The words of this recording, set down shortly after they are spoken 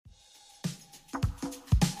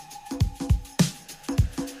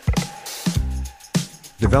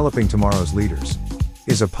Developing Tomorrow's Leaders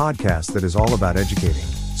is a podcast that is all about educating,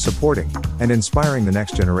 supporting, and inspiring the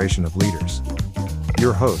next generation of leaders.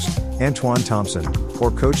 Your host, Antoine Thompson,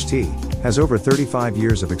 or Coach T, has over 35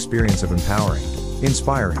 years of experience of empowering,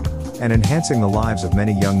 inspiring, and enhancing the lives of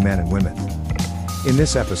many young men and women. In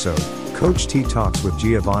this episode, Coach T talks with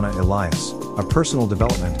Giovanna Elias, a personal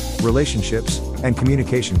development, relationships, and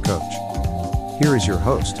communication coach. Here is your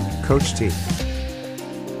host, Coach T.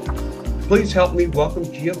 Please help me welcome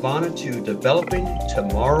Giovanna to Developing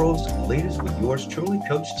Tomorrow's Leaders with yours truly,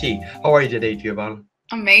 Coach T. How are you today, Giovanna?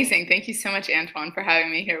 Amazing. Thank you so much, Antoine, for having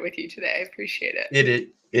me here with you today. I appreciate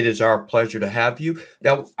it. It is our pleasure to have you.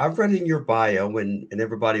 Now, I've read in your bio, and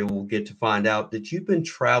everybody will get to find out that you've been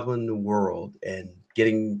traveling the world and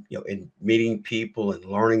getting, and meeting people and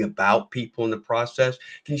learning about people in the process.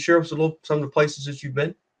 Can you share with us some of the places that you've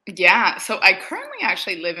been? Yeah, so I currently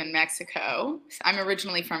actually live in Mexico. I'm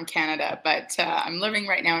originally from Canada, but I'm living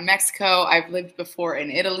right now in Mexico. I've lived before in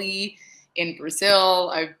Italy, in Brazil.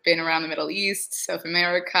 I've been around the Middle East, South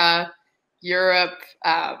America, Europe,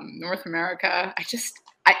 North America.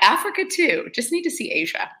 Africa too. Just need to see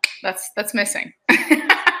Asia. That's missing.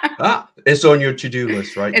 It's on your to-do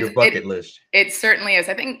list, right? Your bucket list. It certainly is.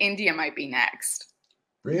 I think India might be next.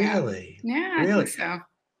 Really? Yeah, I really? think so.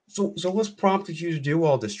 So what's prompted you to do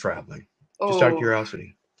all this traveling? Just out of Oh,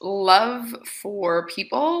 curiosity. love for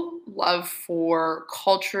people, love for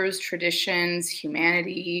cultures, traditions,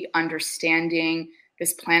 humanity, understanding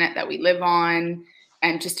this planet that we live on,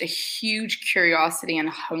 and just a huge curiosity and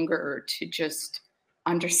hunger to just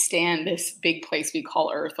understand this big place we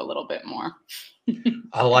call Earth a little bit more.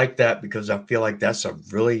 I like that because I feel like that's a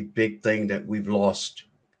really big thing that we've lost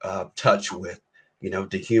touch with,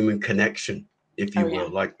 the human connection, if you Oh, will. yeah.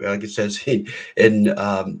 Like it says in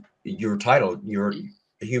your title, you're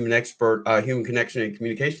a human expert, human connection and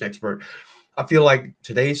communication expert. I feel like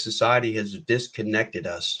today's society has disconnected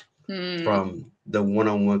us Hmm. from the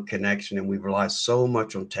one-on-one connection, and we rely so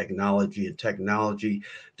much on technology, and technology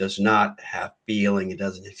does not have feeling. It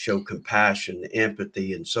doesn't show compassion,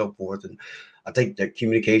 empathy, and so forth. And I think that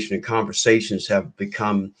communication and conversations have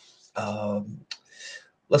become,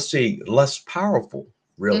 less powerful,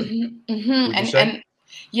 really. Mm-hmm, mm-hmm. Would you say? And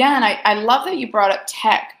yeah, and I love that you brought up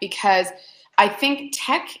tech, because I think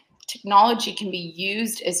technology can be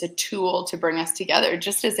used as a tool to bring us together,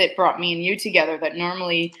 just as it brought me and you together, that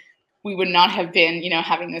normally we would not have been,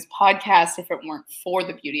 having this podcast if it weren't for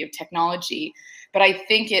the beauty of technology. But I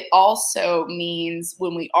think it also means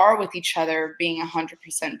when we are with each other, being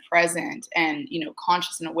 100% present and,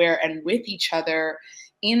 conscious and aware and with each other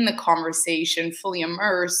in the conversation, fully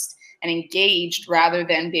immersed and engaged, rather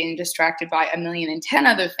than being distracted by a million and 10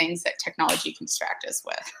 other things that technology can distract us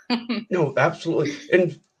with. No, absolutely.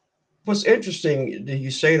 And what's interesting that you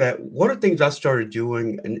say that, one of the things I started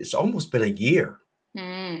doing, and it's almost been a year,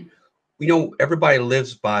 Mm. everybody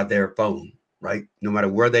lives by their phone, right? No matter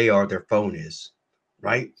where they are, their phone is,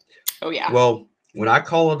 right? Oh, yeah. Well, when I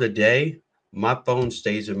call it a day, my phone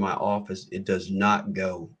stays in my office. It does not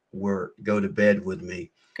go to bed with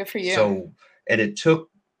me. Good for you. So, and it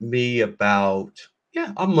took me about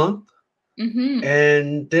a month. Mm-hmm.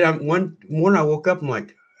 And then one morning I woke up, I'm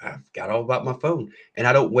like, I forgot all about my phone. And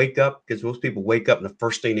I don't wake up, because most people wake up and the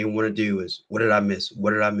first thing they want to do is, what did I miss?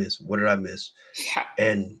 What did I miss? What did I miss? Yeah.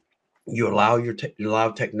 And you allow you allow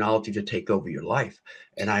technology to take over your life.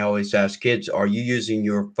 And I always ask kids, are you using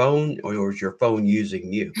your phone, or is your phone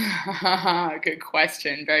using you? Good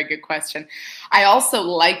question. Very good question. I also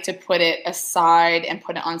like to put it aside and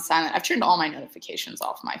put it on silent. I've turned all my notifications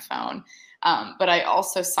off my phone, but I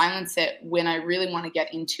also silence it when I really want to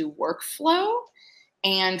get into workflow.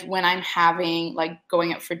 And when I'm having, like,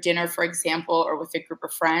 going out for dinner, for example, or with a group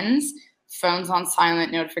of friends, phones on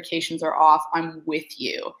silent, notifications are off, I'm with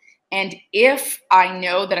you. And if I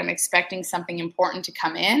know that I'm expecting something important to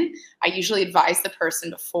come in, I usually advise the person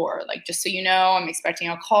before, like, just so you know, I'm expecting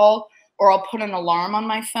a call, or I'll put an alarm on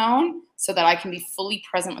my phone so that I can be fully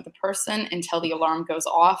present with the person until the alarm goes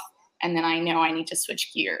off. And then I know I need to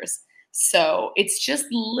switch gears. So it's just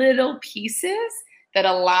little pieces that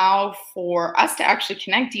allow for us to actually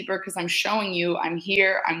connect deeper, because I'm showing you I'm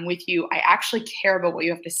here, I'm with you, I actually care about what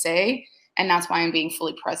you have to say, and that's why I'm being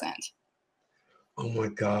fully present. Oh my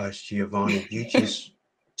gosh, Giovanni, you just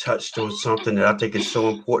touched on something that I think is so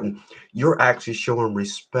important. You're actually showing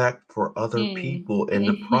respect for other Mm. people in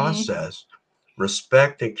the Hmm. process.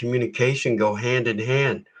 Respect and communication go hand in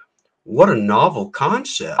hand. What a novel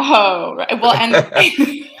concept. Oh, right. Well, and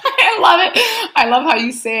I love it. I love how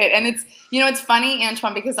you say it. And it's funny,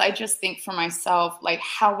 Antoine, because I just think for myself, like,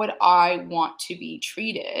 how would I want to be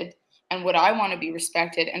treated? and would I want to be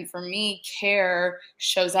respected? And for me, care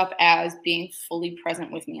shows up as being fully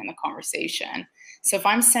present with me in the conversation. So if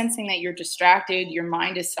I'm sensing that you're distracted, your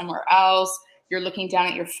mind is somewhere else, you're looking down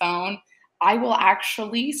at your phone, I will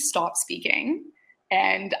actually stop speaking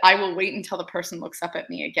and I will wait until the person looks up at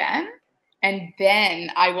me again. And then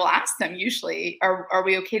I will ask them usually, are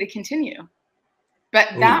we okay to continue? But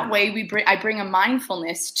that Ooh. way I bring a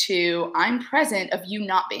mindfulness to I'm present of you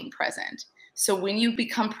not being present. So when you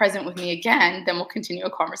become present with me again, then we'll continue a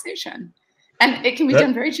conversation. And it can be done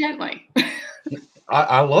That very gently.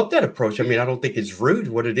 I love that approach. I mean, I don't think it's rude.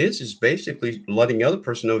 What it is basically letting the other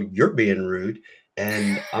person know you're being rude,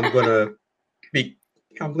 and be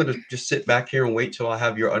I'm gonna just sit back here and wait till I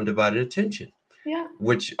have your undivided attention, Yeah.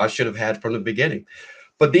 which I should have had from the beginning.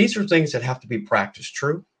 But these are things that have to be practiced.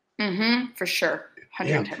 True. For sure.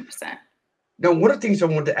 Yeah. 110%. Now, one of the things I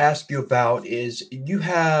wanted to ask you about is you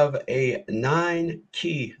have a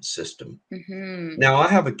 9-key system. hmm Now, I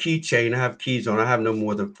have a keychain. I have keys on. I have no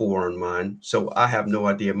more than 4 on mine, so I have no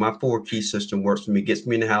idea. My 4-key system works for me. Gets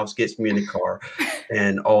me in the house, gets me in the car,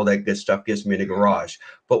 and all that good stuff gets me in the garage.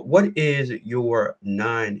 But what is your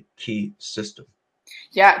 9-key system?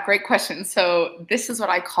 Yeah, great question. So this is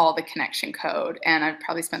what I call the connection code. And I've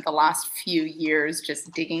probably spent the last few years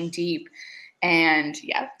just digging deep and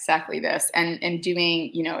yeah, exactly this and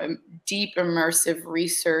doing, deep immersive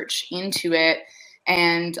research into it.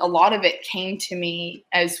 And a lot of it came to me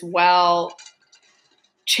as well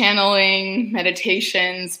channeling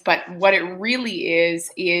meditations, but what it really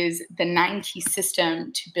is the 9-key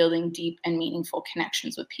system to building deep and meaningful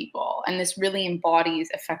connections with people. And this really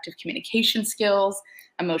embodies effective communication skills,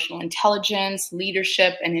 emotional intelligence,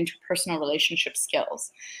 leadership, and interpersonal relationship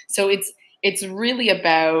skills. So it's really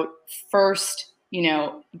about first,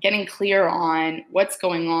 getting clear on what's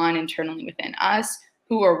going on internally within us.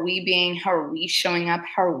 Who are we being? How are we showing up?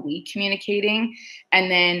 How are we communicating?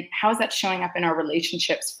 And then how is that showing up in our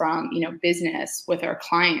relationships from, business with our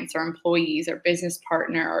clients, our employees, our business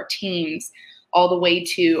partner, our teams, all the way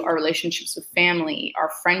to our relationships with family,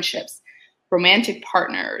 our friendships, romantic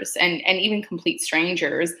partners, and even complete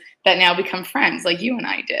strangers that now become friends like you and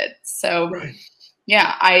I did. So Right.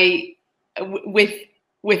 yeah,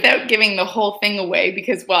 without giving the whole thing away,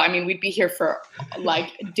 because, well, I mean, we'd be here for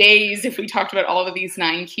like days if we talked about all of these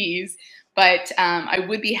 9 keys. But I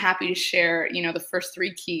would be happy to share, the first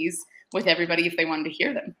 3 keys with everybody if they wanted to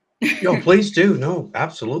hear them. No, please do. No,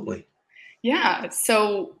 absolutely. Yeah.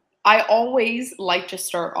 So I always like to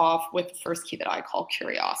start off with the first key that I call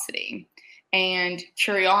curiosity. And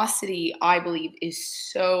curiosity, I believe, is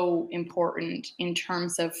so important in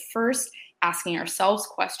terms of first asking ourselves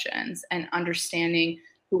questions and understanding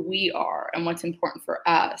who we are and what's important for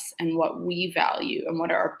us and what we value and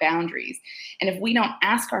what are our boundaries. And if we don't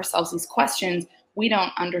ask ourselves these questions, we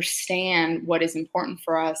don't understand what is important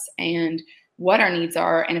for us and what our needs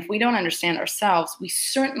are. And if we don't understand ourselves, we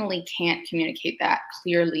certainly can't communicate that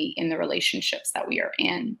clearly in the relationships that we are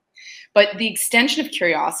in. But the extension of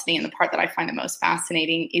curiosity, and the part that I find the most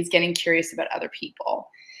fascinating, is getting curious about other people.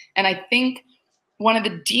 And I think one of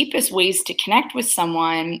the deepest ways to connect with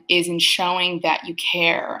someone is in showing that you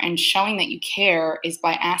care. And showing that you care is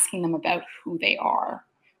by asking them about who they are.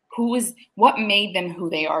 What made them who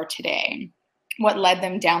they are today? What led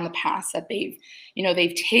them down the path that they've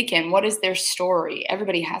taken? What is their story?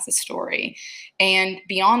 Everybody has a story. And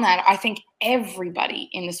beyond that, I think everybody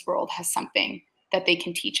in this world has something that they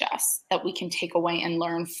can teach us, that we can take away and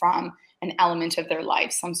learn from an element of their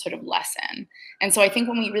life, some sort of lesson. And so I think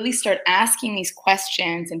when we really start asking these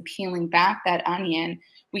questions and peeling back that onion,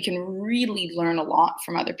 we can really learn a lot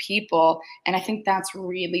from other people. And I think that's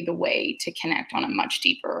really the way to connect on a much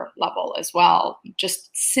deeper level as well, just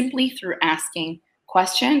simply through asking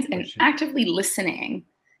questions and actively listening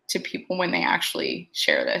to people when they actually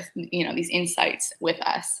share these insights with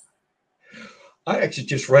us. I actually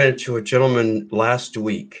just ran into a gentleman last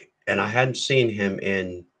week, and I hadn't seen him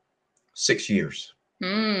in 6 years.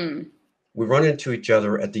 Mm. We run into each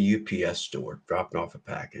other at the UPS store, dropping off a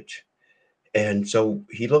package. And so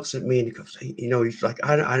he looks at me and he goes, "Hey," he's like,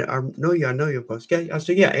 I know you, I know you. I goes, "Yeah." I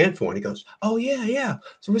said, "Yeah, Antoine." He goes, "Oh, yeah, yeah."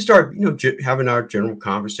 So we start, having our general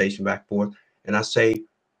conversation back and forth. And I say,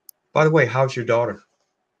 "By the way, how's your daughter?"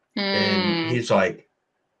 And Mm. he's like,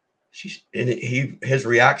 his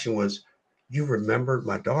reaction was, "You remembered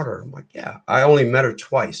my daughter?" I'm like, "Yeah, I only met her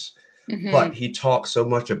twice." But Mm-hmm. he talked so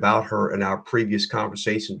much about her in our previous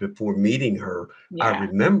conversations before meeting her. I Yeah.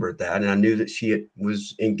 remembered that, and I knew that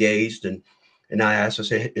was engaged. And I asked, I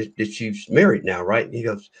said, "Is she's married now, right?" And he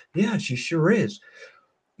goes, "Yeah, she sure is."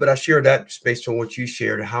 But I share that just based on what you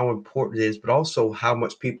shared, how important it is, but also how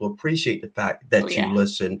much people appreciate the fact Oh that you yeah.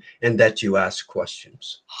 listen and that you ask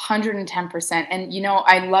questions. 110%. And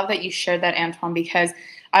I love that you shared that, Antoine, because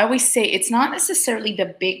I always say it's not necessarily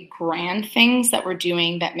the big grand things that we're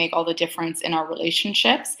doing that make all the difference in our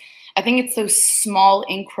relationships. I think it's those small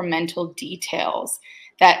incremental details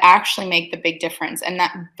that actually make the big difference. And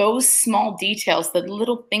that those small details, the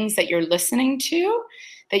little things that you're listening to,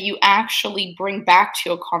 that you actually bring back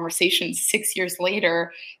to a conversation 6 years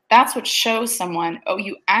later, that's what shows someone, oh,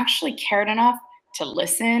 you actually cared enough to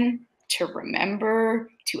listen, to remember,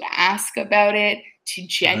 to ask about it, to Right.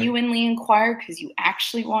 genuinely inquire because you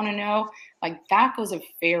actually want to know. Like that goes a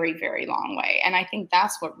very, very long way. And I think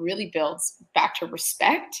that's what really builds back to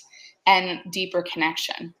respect and deeper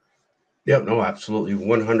connection. Yep, no, absolutely, Yeah.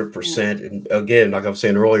 100%. And again, like I was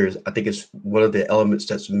saying earlier, I think it's one of the elements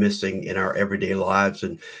that's missing in our everyday lives.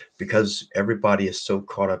 And because everybody is so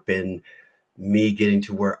caught up in me getting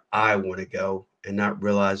to where I want to go and not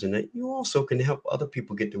realizing that you also can help other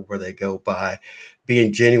people get to where they go by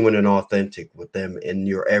being genuine and authentic with them in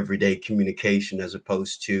your everyday communication, as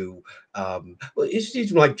opposed to, well, it's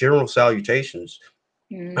even like general salutations.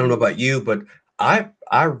 I don't know Mm. about you, but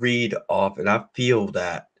I read off and I feel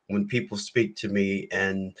that when people speak to me.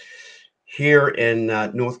 And here in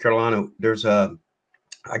North Carolina, there's a,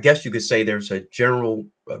 I guess you could say there's a general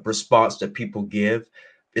response that people give.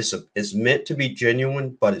 It's meant to be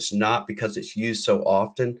genuine, but it's not because it's used so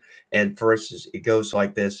often. And for instance, it goes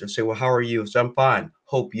like this: they say, "Well, how are you?" So I'm fine.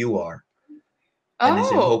 Hope you are. And they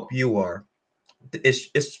say, "Hope Oh, you are."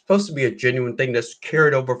 It's supposed to be a genuine thing that's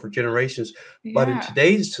carried over for generations, but in yeah.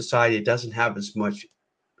 today's society, it doesn't have as much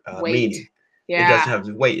Wait. meaning. It Yeah. doesn't have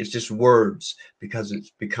the weight. It's just words because it's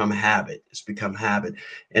become habit. It's become habit.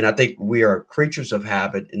 And I think we are creatures of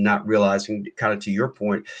habit and not realizing, kind of to your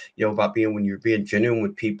point, about being when you're being genuine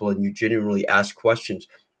with people and you genuinely ask questions,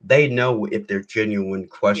 they know if they're genuine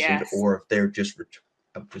questions Yes. or if they're just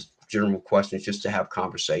general questions just to have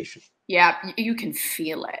conversation. Yeah, you can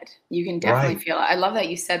feel it. You can definitely Right. feel it. I love that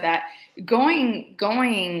you said that. Going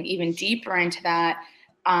even deeper into that,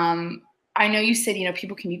 I know you said,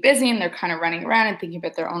 people can be busy and they're kind of running around and thinking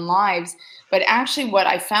about their own lives. But actually, what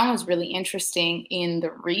I found was really interesting in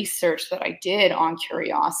the research that I did on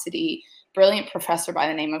curiosity, brilliant professor by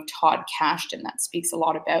the name of Todd Kashdan that speaks a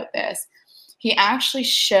lot about this. He actually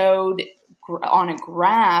showed on a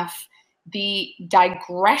graph the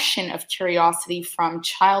digression of curiosity from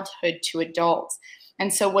childhood to adults.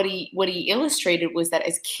 And so what he illustrated was that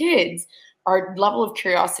as kids, our level of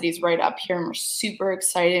curiosity is right up here and we're super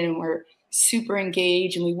excited and we're super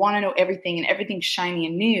engaged and we want to know everything and everything's shiny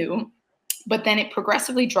and new. But then it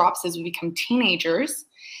progressively drops as we become teenagers.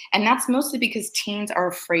 And that's mostly because teens are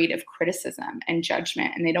afraid of criticism and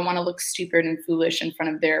judgment and they don't want to look stupid and foolish in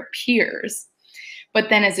front of their peers. But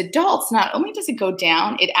then as adults, not only does it go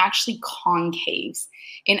down, it actually concaves.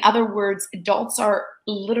 In other words, adults are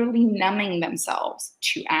literally numbing themselves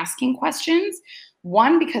to asking questions.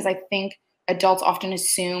 One, because I think adults often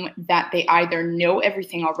assume that they either know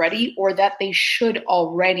everything already or that they should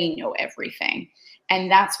already know everything. And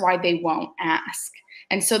that's why they won't ask.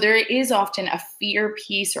 And so there is often a fear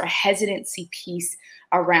piece or a hesitancy piece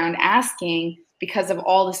around asking because of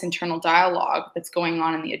all this internal dialogue that's going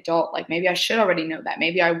on in the adult. Like, maybe I should already know that.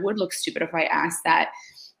 Maybe I would look stupid if I asked that,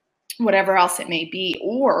 whatever else it may be.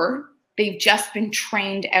 Or they've just been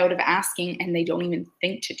trained out of asking and they don't even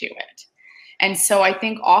think to do it. And so I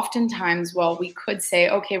think oftentimes, while we could say,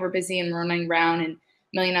 okay, we're busy and running around and a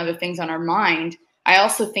million other things on our mind, I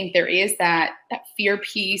also think there is that fear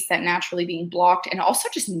piece, that naturally being blocked, and also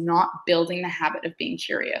just not building the habit of being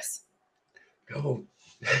curious. Oh,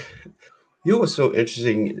 you know what's so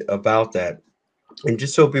interesting about that? And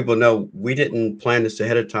just so people know, we didn't plan this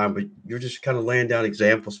ahead of time, but you're just kind of laying down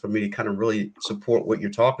examples for me to kind of really support what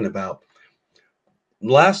you're talking about.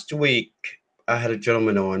 Last week, I had a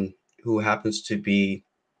gentleman on who happens to be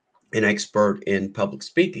an expert in public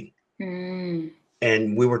speaking. Mm,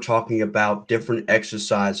 And we were talking about different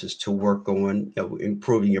exercises to work on,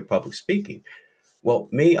 improving your public speaking. Well,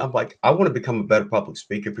 me, I'm like, I want to become a better public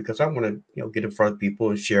speaker because I want to, get in front of people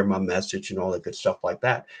and share my message and all that good stuff like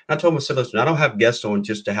that. And I told him, I said, listen, I don't have guests on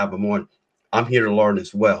just to have them on. I'm here to learn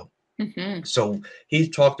as well. mhm. So he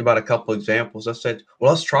talked about a couple examples. I said,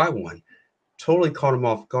 well, let's try one. Totally caught him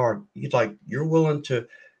off guard. He's like, you're willing to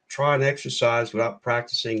try an exercise without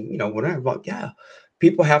practicing, whatever. I'm like, yeah,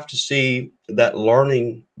 people have to see that the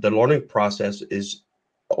learning process is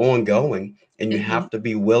ongoing, and you Mhm. have to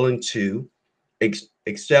be willing to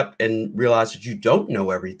accept and realize that you don't know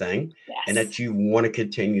everything and Yes. that you want to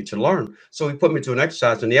continue to learn. So he put me to an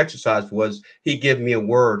exercise, and the exercise was he gave me a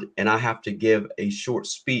word, and I have to give a short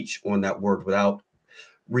speech on that word without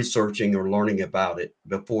researching or learning about it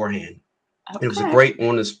beforehand. It was a Okay. great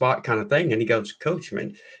on the spot kind of thing. And he goes, Coach,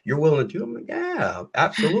 man, you're willing to do it? I'm like, yeah,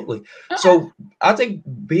 absolutely. So I think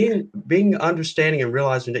being understanding and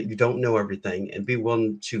realizing that you don't know everything and be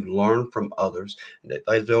willing to learn from others.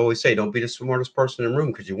 As I always say, don't be the smartest person in the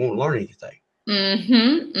room because you won't learn anything.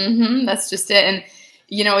 That's just it. And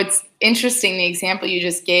it's interesting the example you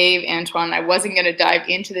just gave, Antoine. I wasn't going to dive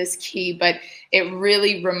into this key, but it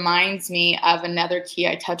really reminds me of another key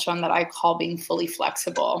I touch on that I call being fully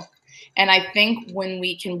flexible. And I think when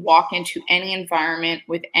we can walk into any environment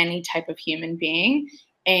with any type of human being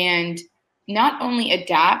and not only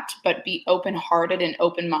adapt, but be open-hearted and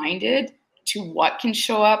open-minded to what can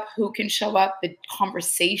show up, who can show up, the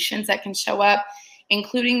conversations that can show up,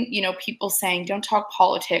 including, people saying, don't talk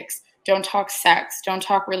politics, don't talk sex, don't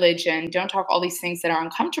talk religion, don't talk all these things that are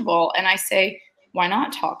uncomfortable. And I say, why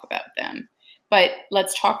not talk about them? But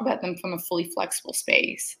let's talk about them from a fully flexible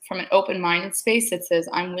space, from an open-minded space that says,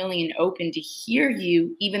 I'm willing and open to hear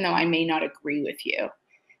you, even though I may not agree with you.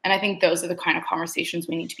 And I think those are the kind of conversations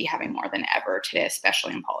we need to be having more than ever today,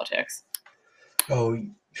 especially in politics. Oh,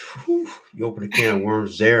 whew, you open a can of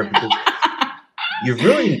worms there because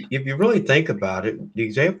if you really think about it, the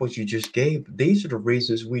examples you just gave, these are the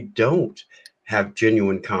reasons we don't have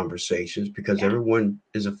genuine conversations because Yeah. everyone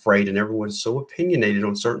is afraid and everyone's so opinionated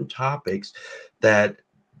on certain topics that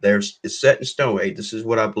it's set in stone. Hey, this is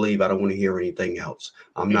what I believe. I don't want to hear anything else.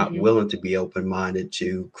 I'm not Mhm. willing to be open-minded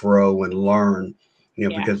to grow and learn, Yeah.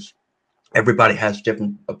 because everybody has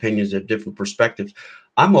different opinions and different perspectives.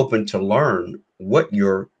 I'm open to learn what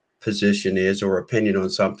your position is or opinion on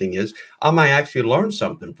something is. I might actually learn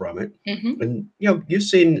something from it. Mhm. And you've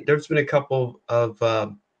seen there's been a couple of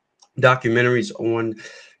documentaries on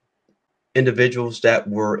individuals that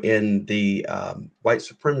were in the white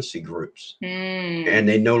supremacy groups, and Mm.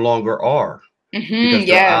 they no longer are Mhm. because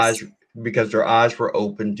their Yes. eyes were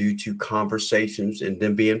open due to conversations and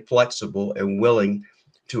them being flexible and willing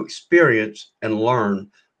to experience and learn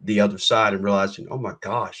the other side and realizing, oh my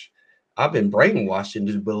gosh, I've been brainwashed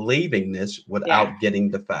into believing this Yeah. without getting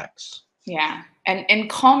the facts. Yeah. And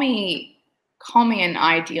call me an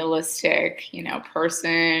idealistic,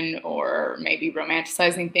 person, or maybe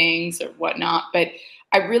romanticizing things or whatnot. But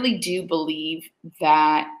I really do believe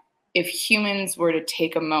that if humans were to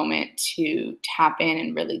take a moment to tap in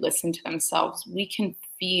and really listen to themselves, we can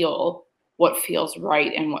feel what feels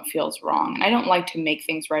right and what feels wrong. And I don't like to make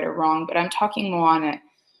things right or wrong, but I'm talking more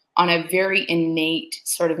on a very innate,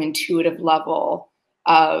 sort of intuitive level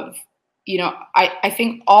of, I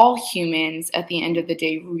think all humans at the end of the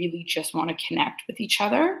day really just want to connect with each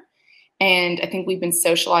other. And I think we've been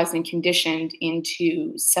socialized and conditioned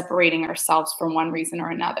into separating ourselves for one reason or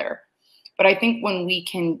another. But I think when we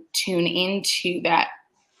can tune into that,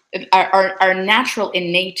 our natural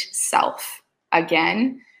innate self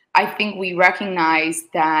again, I think we recognize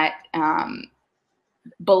that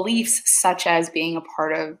beliefs such as being a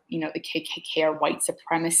part of, the KKK or white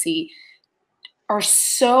supremacy are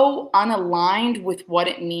so unaligned with what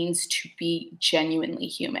it means to be genuinely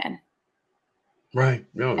human. Right.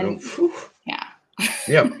 No, no. And Phew. yeah.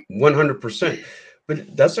 Yeah, 100%.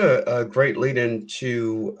 But that's a great lead in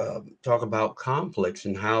to talk about conflicts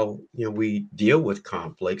and how we deal with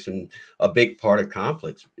conflicts. And a big part of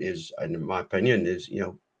conflicts is, in my opinion, is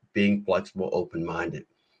being flexible, open-minded.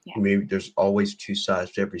 Yeah. I mean, there's always two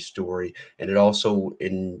sides to every story, and it also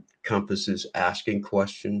encompasses asking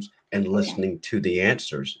questions and Oh, yeah. listening to the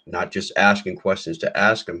answers, not just asking questions to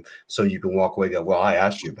ask them so you can walk away and go, well, I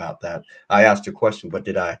asked you about that. I asked a question, but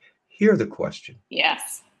did I hear the question?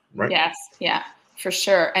 Yes. Right. Yes. Yeah, for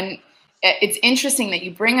sure. And it's interesting that you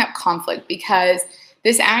bring up conflict because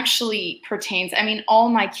this actually pertains, I mean, all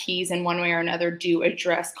my keys in one way or another do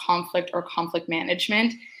address conflict or conflict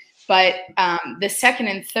management. But the second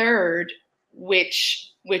and third,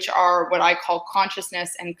 which are what I call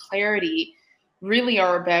consciousness and clarity, really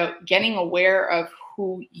are about getting aware of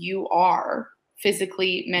who you are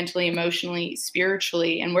physically, mentally, emotionally,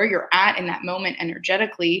 spiritually, and where you're at in that moment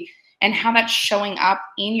energetically, and how that's showing up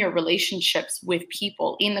in your relationships with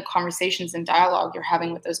people, in the conversations and dialogue you're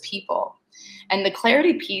having with those people. And the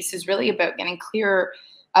clarity piece is really about getting clear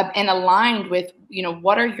and aligned with,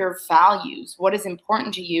 what are your values, what is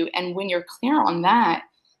important to you. And when you're clear on that,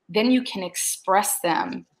 then you can express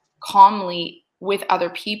them calmly with other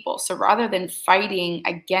people. So rather than fighting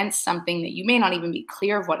against something that you may not even be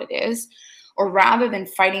clear of what it is, or rather than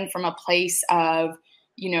fighting from a place of,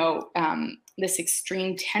 this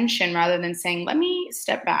extreme tension rather than saying, let me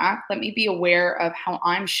step back, let me be aware of how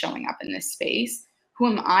I'm showing up in this space. Who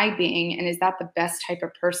am I being? And is that the best type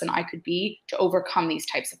of person I could be to overcome these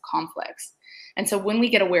types of conflicts? And so when we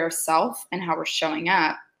get aware of self and how we're showing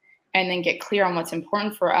up, and then get clear on what's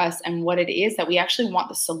important for us and what it is that we actually want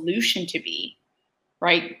the solution to be,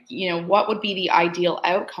 right? What would be the ideal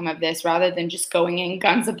outcome of this rather than just going in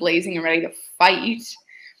guns a-blazing and ready to fight,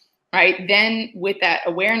 right? Then with that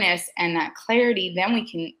awareness and that clarity, then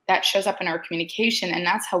that shows up in our communication, and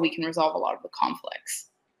that's how we can resolve a lot of the conflicts.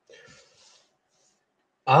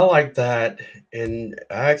 I like that. And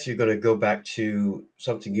I actually going to go back to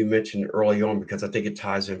something you mentioned early on, because I think it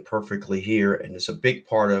ties in perfectly here. And it's a big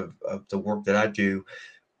part of the work that I do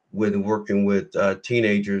with working with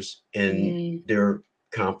teenagers and their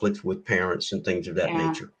conflicts with parents and things of that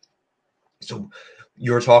nature. So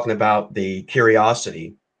you're talking about the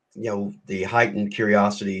curiosity, the heightened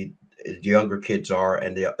curiosity as younger kids are,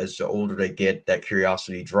 and as the older they get, that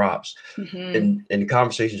curiosity drops. And in the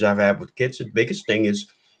conversations I've had with kids, the biggest thing is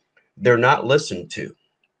they're not listened to.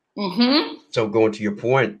 So going to your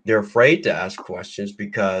point, they're afraid to ask questions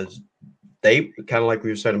because they, kind of like we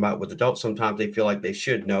were saying about with adults, sometimes they feel like they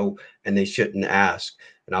should know and they shouldn't ask.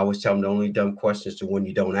 And I always tell them the only dumb question is the one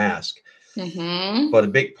you don't ask. But a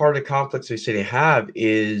big part of the conflicts they say they have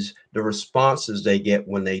is the responses they get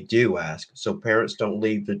when they do ask. So parents don't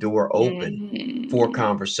leave the door open for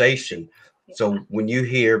conversation. So when you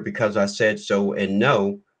hear because I said so and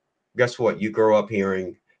no, guess what? You grow up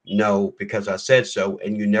hearing no because I said so,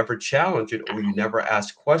 and you never challenge it or you never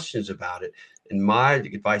ask questions about it. And my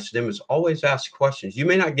advice to them is always ask questions. You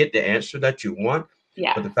may not get the answer that you want,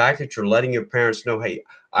 but the fact that you're letting your parents know, hey,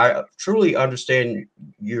 I truly understand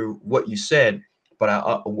what you said, but I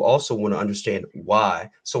also want to understand why,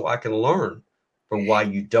 so I can learn from why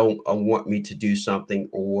you don't want me to do something,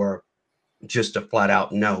 or just a flat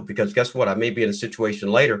out no. Because guess what? I may be in a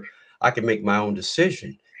situation later, I can make my own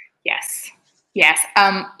decision. Yes.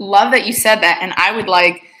 Love that you said that. And I would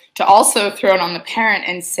like to also throw it on the parent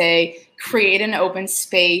and say, create an open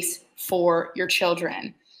space for your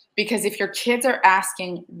children. Because if your kids are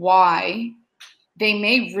asking why, they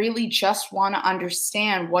may really just want to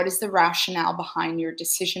understand what is the rationale behind your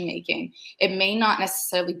decision making. It may not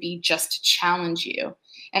necessarily be just to challenge you.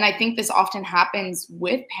 And I think this often happens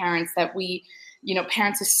with parents, that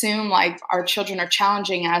parents assume like our children are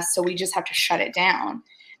challenging us, so we just have to shut it down,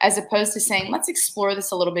 as opposed to saying, let's explore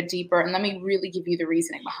this a little bit deeper and let me really give you the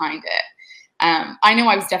reasoning behind it. I know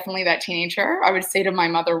I was definitely that teenager. I would say to my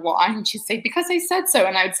mother, why? And she'd say, because I said so.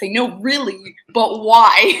 And I would say, no, really, but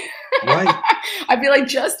why? Right. I'd be like,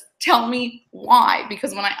 just tell me why.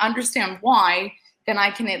 Because when I understand why, then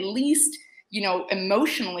I can at least,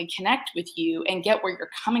 emotionally connect with you and get where you're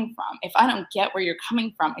coming from. If I don't get where you're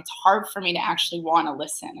coming from, it's hard for me to actually want to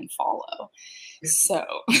listen and follow. So.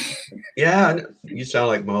 Yeah, you sound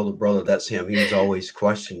like my older brother. That's him. He was always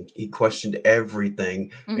questioned. He questioned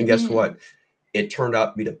everything. And guess what? It turned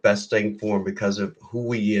out to be the best thing for him because of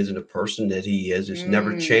who he is and the person that he is. It's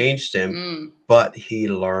never changed him, but he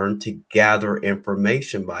learned to gather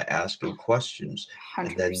information by asking questions.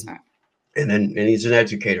 100%. And he's an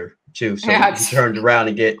educator too. So he turned around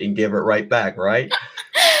and give it right back, right?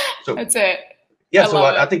 So that's it. Yeah, so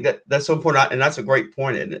I think that's so important, and that's a great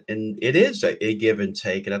point, and it is a give and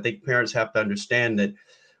take, and I think parents have to understand that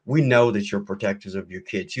we know that you're protectors of your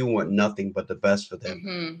kids. You want nothing but the best for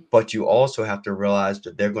them, but you also have to realize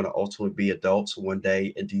that they're going to ultimately be adults one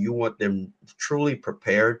day, and do you want them truly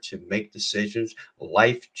prepared to make decisions,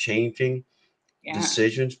 life-changing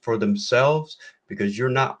decisions for themselves? Because you're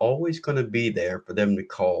not always going to be there for them to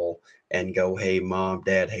call and go, hey, mom,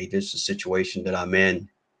 dad, hey, this is a situation that I'm in.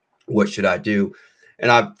 What should I do?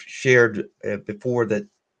 And I've shared before that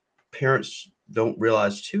parents don't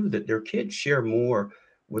realize too that their kids share more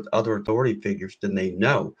with other authority figures than they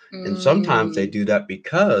know. And sometimes they do that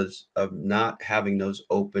because of not having those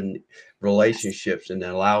open relationships and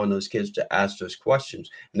then allowing those kids to ask those questions.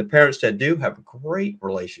 And the parents that do have a great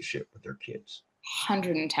relationship with their kids.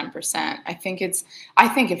 110%. I think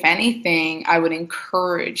if anything, I would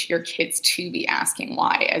encourage your kids to be asking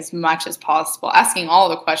why as much as possible, asking all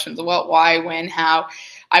the questions, what, why, when, how.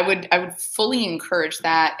 I would fully encourage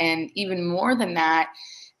that. And even more than that,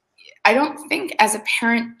 I don't think as a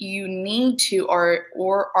parent you need to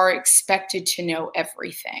or are expected to know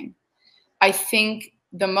everything. I think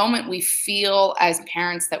the moment we feel as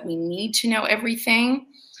parents that we need to know everything,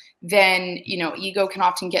 then, ego can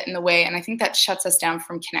often get in the way. And I think that shuts us down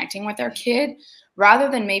from connecting with our kid rather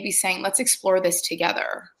than maybe saying, let's explore this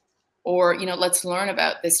together. or, let's learn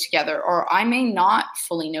about this together, or I may not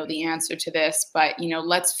fully know the answer to this, but,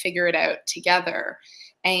 let's figure it out together.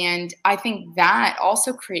 And I think that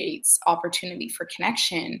also creates opportunity for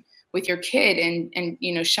connection with your kid, and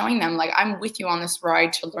showing them, like, I'm with you on this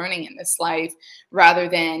ride to learning in this life, rather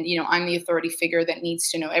than, I'm the authority figure that needs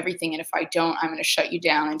to know everything, and if I don't, I'm going to shut you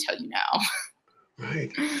down until you know.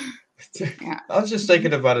 Right. Yeah. I was just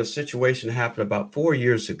thinking about a situation that happened about 4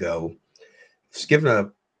 years ago. I was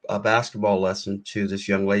giving a basketball lesson to this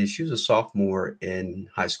young lady. She was a sophomore in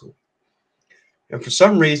high school. And for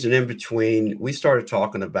some reason in between, we started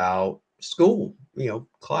talking about school,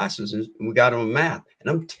 classes, and we got on math. And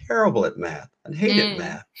I'm terrible at math. I hated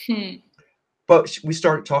math. But we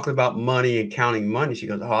started talking about money and counting money. She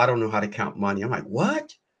goes, "Oh, I don't know how to count money." I'm like,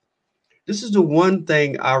 "What?" This is the one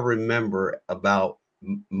thing I remember about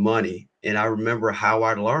money, and I remember how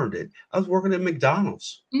I learned it. I was working at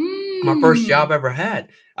McDonald's. My first job I ever had.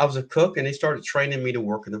 I was a cook, and they started training me to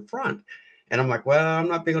work in the front. And I'm like, "Well, I'm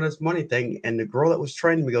not big on this money thing." And the girl that was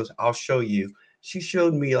training me goes, "I'll show you." She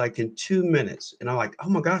showed me like in 2 minutes. And I'm like, "Oh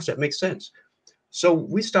my gosh, that makes sense." So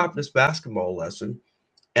we stopped this basketball lesson,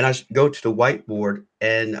 and I go to the whiteboard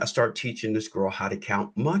and I start teaching this girl how to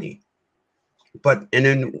count money. And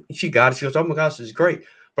then she got it. She goes, "Oh my gosh, this is great."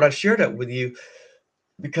 But I shared that with you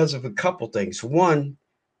because of a couple things. One,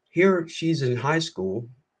 here she's in high school,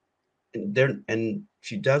 and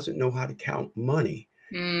she doesn't know how to count money.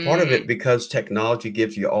 Part of it because technology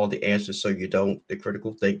gives you all the answers, so you don't. The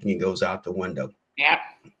critical thinking goes out the window. Yeah.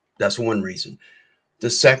 That's one reason. The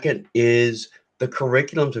second is the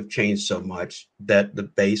curriculums have changed so much that the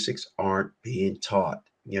basics aren't being taught.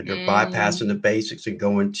 They're bypassing the basics and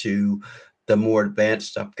going to the more advanced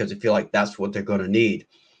stuff because they feel like that's what they're going to need.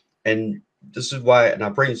 And this is why, and I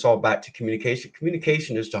bring this all back to communication.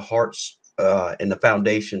 Communication is the heart's and the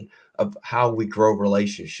foundation of how we grow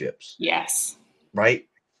relationships. Yes. Right.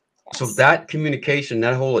 Yes. So that communication,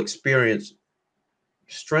 that whole experience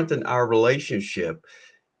strengthened our relationship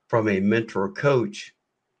from a mentor coach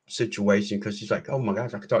situation, because she's like, "Oh my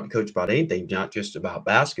gosh, I could talk to coach about anything, not just about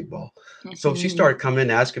basketball." So she started coming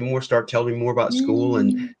in, asking more, start telling me more about school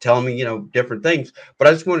and telling me, different things. But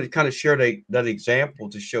I just wanted to kind of share that example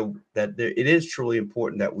to show that it is truly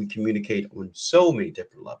important that we communicate on so many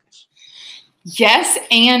different levels. Yes.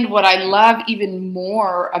 And what I love even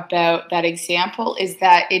more about that example is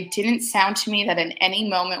that it didn't sound to me that in any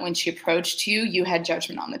moment when she approached you, you had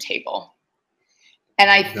judgment on the table.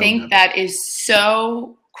 And I think that is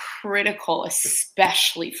so critical,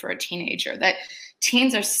 especially for a teenager, that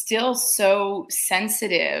teens are still so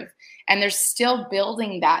sensitive and they're still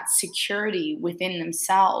building that security within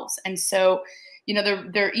themselves. And so,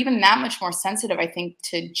 they're even that much more sensitive, I think,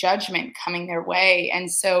 to judgment coming their way.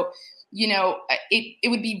 And so, it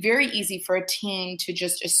would be very easy for a teen to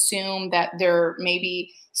just assume that they're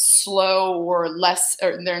maybe slow or less,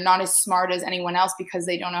 or they're not as smart as anyone else because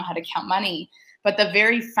they don't know how to count money. But the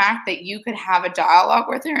very fact that you could have a dialogue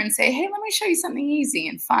with her and say, "Hey, let me show you something easy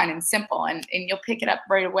and fun and simple," and you'll pick it up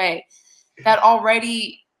right away, that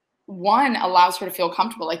already, one, allows her to feel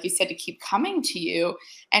comfortable, like you said, to keep coming to you,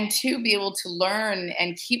 and two, be able to learn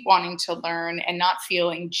and keep wanting to learn and not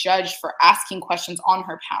feeling judged for asking questions on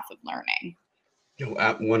her path of learning.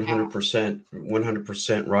 At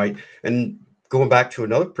 100% right. And going back to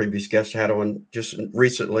another previous guest I had on just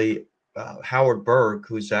recently, Howard Berg,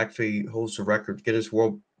 who's actually holds the record, Guinness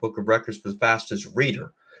World Book of Records for the fastest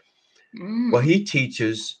reader. Well, he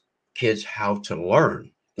teaches kids how to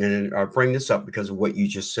learn. And I bring this up because of what you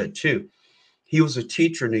just said too. He was a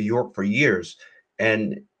teacher in New York for years,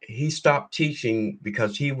 and he stopped teaching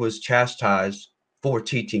because he was chastised for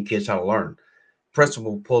teaching kids how to learn.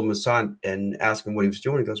 Principal pulled him aside and asked him what he was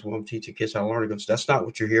doing. He goes, "Well, I'm teaching kids how to learn." He goes, "That's not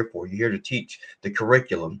what you're here for. You're here to teach the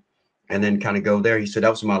curriculum," and then kind of go there. He said, "That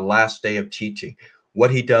was my last day of teaching." What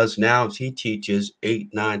he does now is he teaches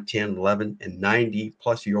 8, 9, 10, 11, and 90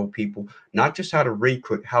 plus year old people, not just how to read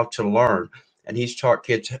quick, how to learn. And he's taught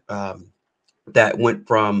kids that went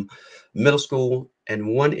from middle school,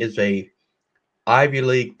 and one is a Ivy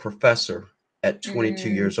League professor at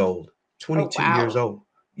 22 years old. 22 years old.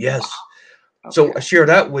 Yes. Wow. Okay. So I share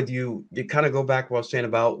that with you. You kind of go back to what I was saying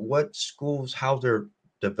about what schools, how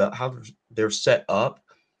they're set up.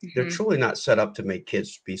 They're truly not set up to make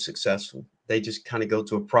kids be successful. They just kind of go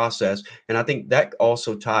through a process. And I think that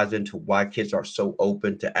also ties into why kids are so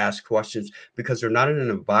open to ask questions, because they're not in an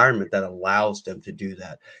environment that allows them to do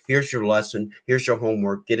that. Here's your lesson. Here's your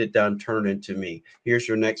homework. Get it done. Turn it into me. Here's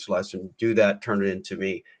your next lesson. Do that. Turn it into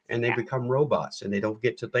me. And they become robots, and they don't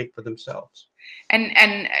get to think for themselves.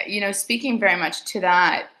 And speaking very much to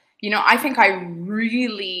that, I think I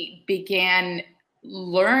really began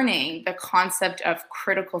learning the concept of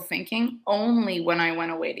critical thinking only when I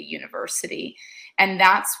went away to university. And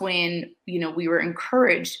that's when, we were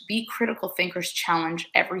encouraged, be critical thinkers, challenge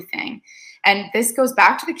everything. And this goes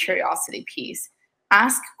back to the curiosity piece.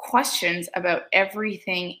 Ask questions about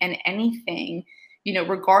everything and anything,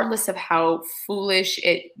 regardless of how foolish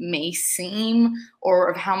it may seem or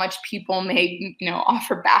of how much people may,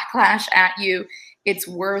 offer backlash at you. It's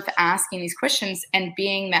worth asking these questions and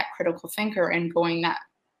being that critical thinker and going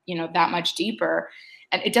that much deeper.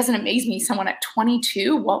 And it doesn't amaze me, someone at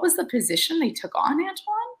 22, what was the position they took on, Antoine?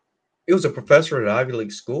 He was a professor at Ivy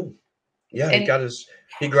League school. Yeah,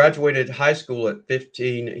 he graduated high school at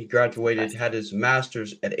 15. He graduated, had his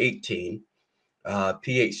master's at 18,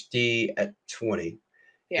 PhD at 20,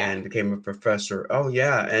 and became a professor. Oh,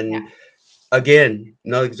 yeah. And again,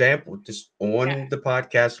 another example, just on the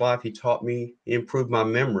podcast live, he improved my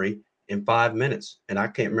memory in 5 minutes. And I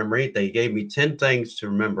can't remember anything. He gave me 10 things to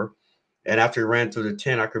remember. And after he ran through the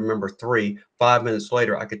 10, I could remember 3. 5 minutes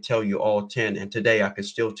later, I could tell you all 10. And today I could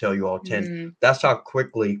still tell you all 10. Mm-hmm. That's how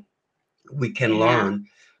quickly we can learn.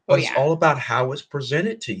 But it's all about how it's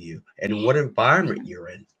presented to you and what environment you're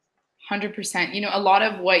in. 100%. A lot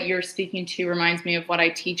of what you're speaking to reminds me of what I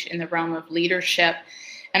teach in the realm of leadership.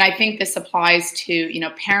 And I think this applies to,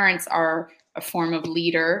 parents are a form of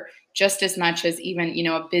leader just as much as even,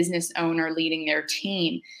 a business owner leading their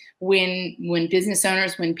team. When business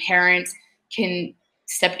owners, when parents can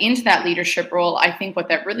step into that leadership role, I think what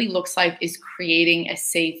that really looks like is creating a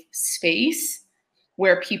safe space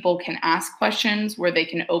where people can ask questions, where they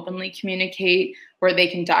can openly communicate, where they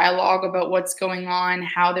can dialogue about what's going on,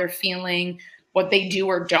 how they're feeling, what they do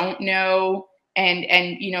or don't know, and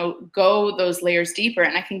go those layers deeper.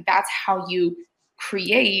 And I think that's how you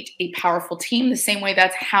create a powerful team, the same way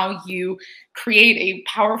that's how you create a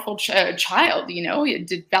powerful child. You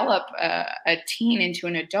develop a teen into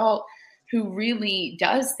an adult who really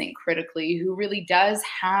does think critically, who really does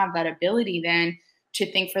have that ability then to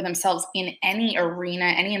think for themselves in any arena,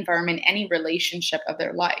 any environment, any relationship of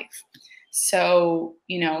their life. So,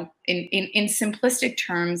 in simplistic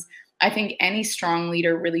terms, I think any strong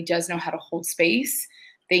leader really does know how to hold space.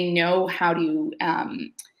 They know how to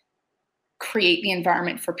create the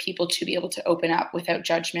environment for people to be able to open up without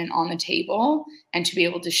judgment on the table and to be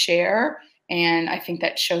able to share. And I think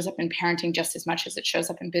that shows up in parenting just as much as it shows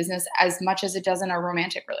up in business, as much as it does in our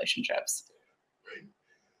romantic relationships.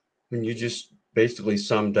 When you just basically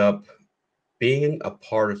summed up being a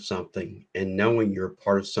part of something and knowing you're a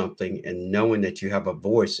part of something and knowing that you have a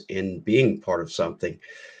voice in being part of something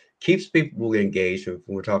keeps people engaged. When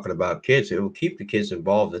we're talking about kids, it will keep the kids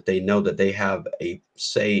involved, that they know that they have a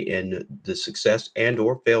say in the success and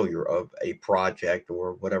or failure of a project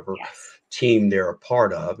or whatever team they're a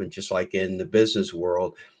part of. And just like in the business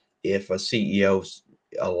world, if a CEO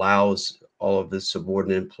allows all of the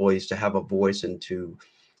subordinate employees to have a voice and to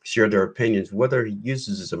share their opinions, whether he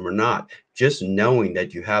uses them or not, just knowing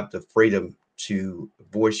that you have the freedom to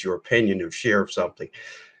voice your opinion or share something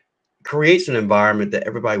creates an environment that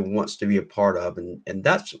everybody wants to be a part of. And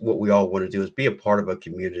that's what we all want to do, is be a part of a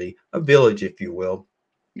community, a village, if you will,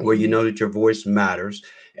 where you know that your voice matters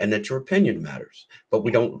and that your opinion matters. But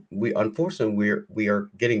we unfortunately, we are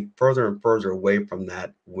getting further and further away from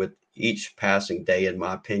that with each passing day, in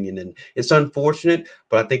my opinion. And it's unfortunate,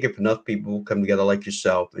 but I think if enough people come together like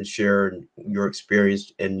yourself and share your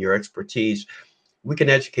experience and your expertise, we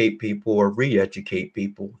can educate people or re-educate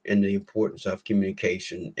people in the importance of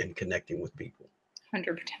communication and connecting with people.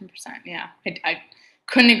 110%. Yeah. I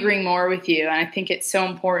couldn't agree more with you. And I think it's so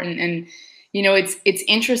important. And, it's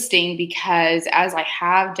interesting because as I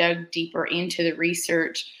have dug deeper into the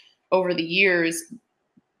research over the years,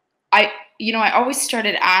 I always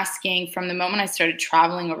started asking, from the moment I started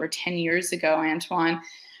traveling over 10 years ago, Antoine,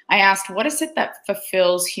 I asked, what is it that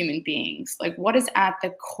fulfills human beings? Like, what is at the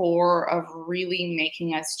core of really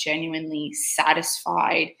making us genuinely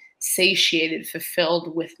satisfied, satiated,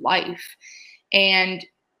 fulfilled with life? And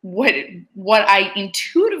what I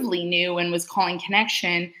intuitively knew and was calling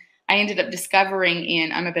connection, I ended up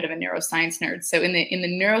discovering I'm a bit of a neuroscience nerd. So in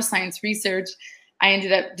the neuroscience research, I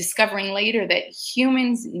ended up discovering later that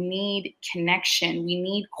humans need connection. We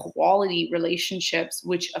need quality relationships,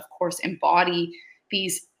 which of course embody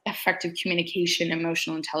these effective communication,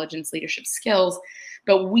 emotional intelligence, leadership skills.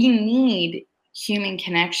 But we need human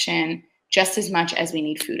connection just as much as we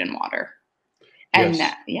need food and water. And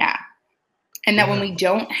that when we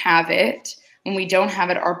don't have it,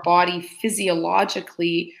 our body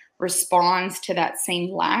physiologically responds to that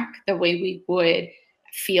same lack the way we would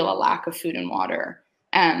feel a lack of food and water.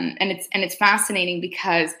 And it's fascinating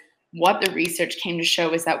because what the research came to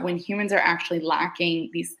show is that when humans are actually lacking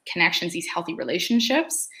these connections, these healthy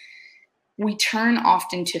relationships, we turn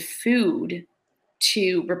often to food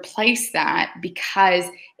to replace that because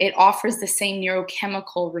it offers the same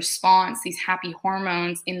neurochemical response, these happy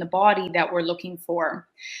hormones in the body that we're looking for.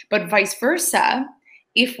 But vice versa,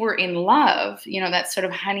 if we're in love, that sort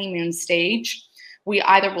of honeymoon stage, we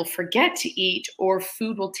either will forget to eat or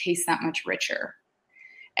food will taste that much richer.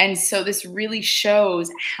 And so this really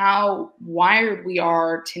shows how wired we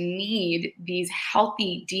are to need these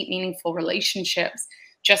healthy, deep, meaningful relationships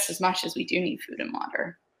just as much as we do need food and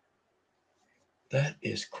water. That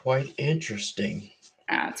is quite interesting.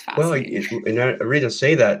 It's Well, fascinating. and the reason I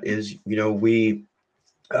say that is, we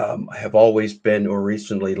have always been or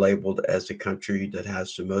recently labeled as the country that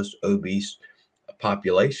has the most obese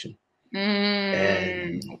population.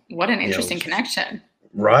 And, What an interesting connection.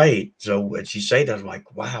 Right. So when you say that, I'm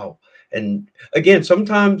like, wow. And again,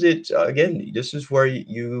 sometimes this is where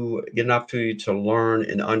you get an opportunity to learn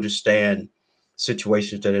and understand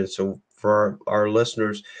situations that is. So for our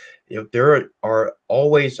listeners, there are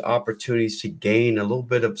always opportunities to gain a little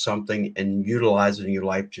bit of something and utilize it in your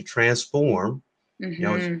life to transform.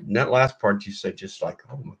 That last part you said, just like,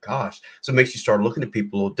 oh my gosh. So it makes you start looking at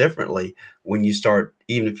people a little differently when you start,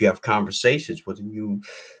 even if you have conversations with them, you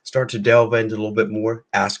start to delve into a little bit more,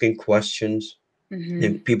 asking questions,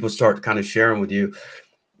 and people start kind of sharing with you.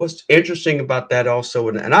 What's interesting about that also,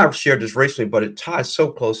 and I've shared this recently, but it ties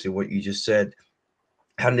so closely to what you just said.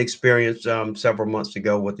 Had an experience several months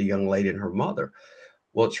ago with a young lady and her mother.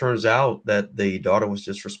 Well, it turns out that the daughter was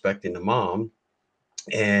disrespecting the mom,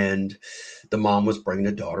 and the mom was bringing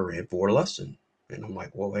the daughter in for a lesson. And I'm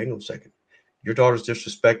like, well, hang on a second. Your daughter's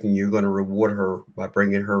disrespecting you. You're going to reward her by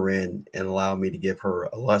bringing her in and allow me to give her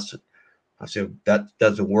a lesson. I said, that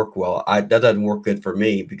doesn't work well. That doesn't work good for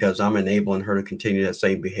me because I'm enabling her to continue that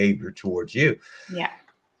same behavior towards you. Yeah.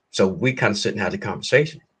 So we kind of sit and had a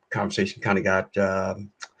conversation. Conversation kind of got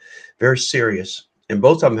very serious. And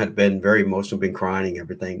both of them had been very emotional, been crying and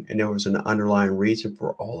everything. And there was an underlying reason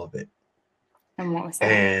for all of it. And what was that?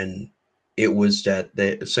 And it was that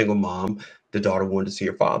the single mom, the daughter wanted to see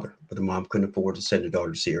her father, but the mom couldn't afford to send the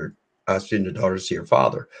daughter to see her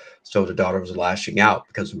father. So the daughter was lashing out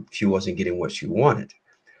because she wasn't getting what she wanted.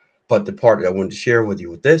 But the part that I wanted to share with you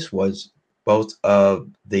with this was both of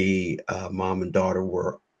the mom and daughter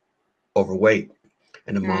were overweight.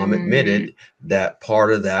 And the mom admitted that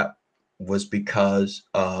part of that was because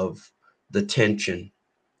of the tension,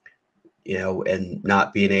 and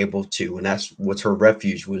not being able to. And that's what her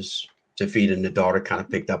refuge was to feed. And the daughter kind of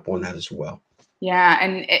picked up on that as well. Yeah.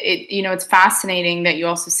 And it's fascinating that you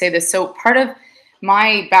also say this. So part of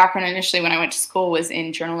my background initially when I went to school was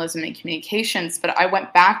in journalism and communications, but I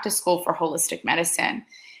went back to school for holistic medicine.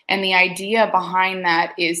 And the idea behind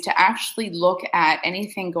that is to actually look at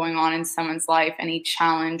anything going on in someone's life, any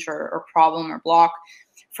challenge or problem or block,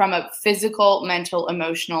 from a physical, mental,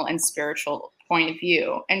 emotional, and spiritual point of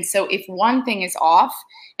view. And so if one thing is off,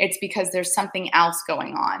 it's because there's something else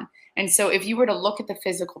going on. And so if you were to look at the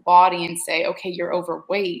physical body and say, okay, you're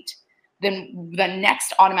overweight, then the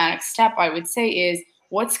next automatic step I would say is,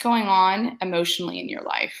 what's going on emotionally in your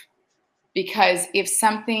life? Because if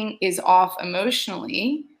something is off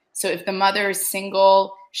emotionally, so if the mother is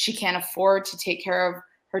single, she can't afford to take care of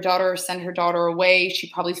her daughter or send her daughter away. She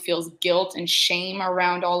probably feels guilt and shame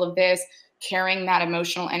around all of this, carrying that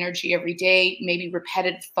emotional energy every day, maybe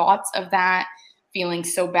repetitive thoughts of that, feeling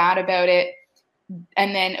so bad about it.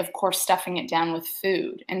 And then, of course, stuffing it down with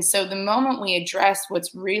food. And so the moment we address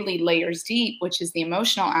what's really layers deep, which is the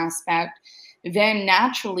emotional aspect, then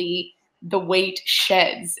naturally the weight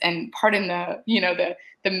sheds. And pardon the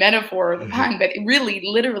metaphor or the pun, but it really,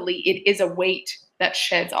 literally, it is a weight that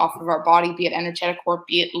sheds off of our body, be it energetic or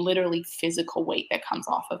be it literally physical weight that comes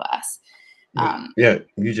off of us. Yeah,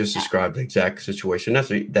 you just described the exact situation.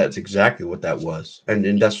 That's exactly what that was,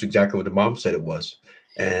 and that's exactly what the mom said it was.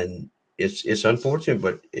 And it's unfortunate,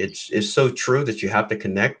 but it's so true that you have to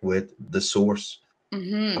connect with the source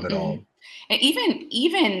of it all. And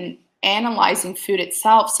even analyzing food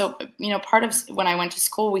itself. So part of when I went to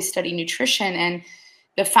school, we studied nutrition, and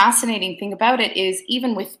the fascinating thing about it is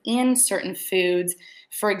even within certain foods,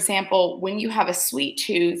 for example, when you have a sweet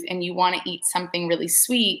tooth and you want to eat something really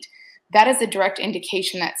sweet, that is a direct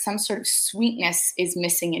indication that some sort of sweetness is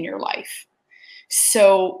missing in your life.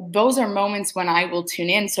 So those are moments when I will tune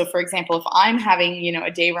in. So for example, if I'm having,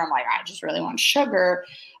 a day where I'm like, I just really want sugar,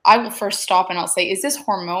 I will first stop and I'll say, is this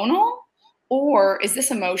hormonal or is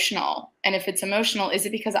this emotional? And if it's emotional, is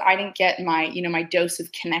it because I didn't get my, my dose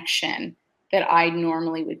of connection that I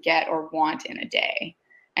normally would get or want in a day?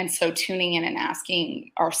 And so tuning in and asking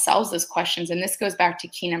ourselves those questions. And this goes back to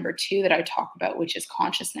key number 2 that I talk about, which is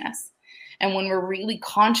consciousness. And when we're really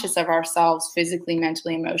conscious of ourselves physically,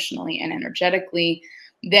 mentally, emotionally, and energetically,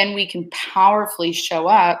 then we can powerfully show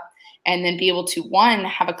up and then be able to, one,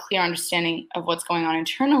 have a clear understanding of what's going on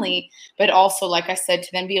internally, but also, like I said, to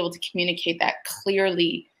then be able to communicate that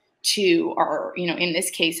clearly to our, in this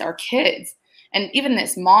case, our kids. And even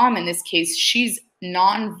this mom, in this case, she's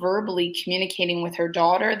non-verbally communicating with her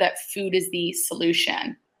daughter that food is the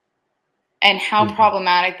solution, and how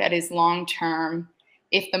problematic that is long-term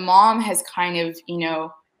if the mom has kind of,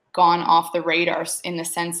 gone off the radar in the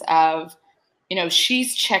sense of,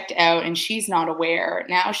 she's checked out and she's not aware.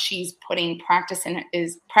 Now she's putting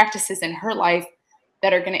practices in her life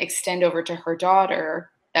that are going to extend over to her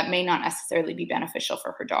daughter that may not necessarily be beneficial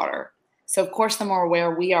for her daughter. So of course, the more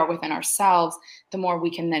aware we are within ourselves, the more we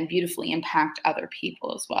can then beautifully impact other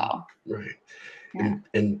people as well. Right. Yeah.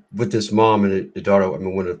 And with this mom and the daughter, I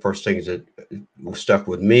mean, one of the first things that stuck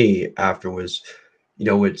with me after was,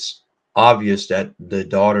 it's obvious that the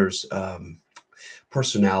daughter's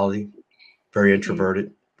personality, very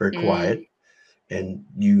introverted, very quiet. And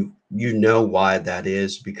you know why that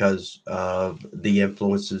is, because of the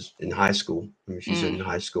influences in high school. I mean, she's in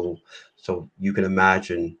high school, so you can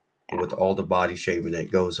imagine with all the body shaming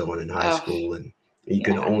that goes on in high school, and you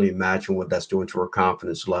can only imagine what that's doing to her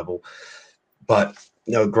confidence level. But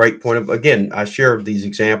great point. Again, I share these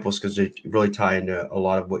examples because they really tie into a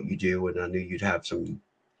lot of what you do, and I knew you'd have some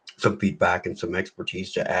feedback and some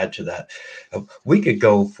expertise to add to that. We could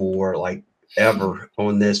go for like ever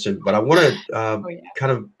on this, but I want to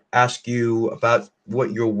kind of ask you about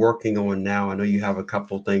what you're working on now. I know you have a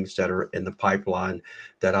couple of things that are in the pipeline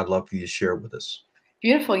that I'd love for you to share with us.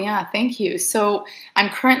 Beautiful. Yeah, thank you. So I'm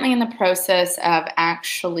currently in the process of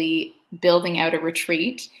actually building out a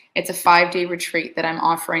retreat. It's a 5-day retreat that I'm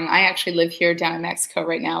offering. I actually live here down in Mexico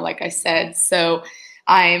right now, like I said. So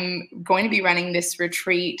I'm going to be running this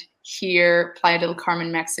retreat here, Playa del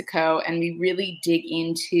Carmen, Mexico, and we really dig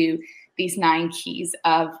into these 9 keys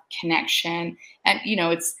of connection. And,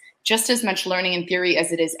 it's just as much learning in theory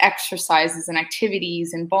as it is exercises and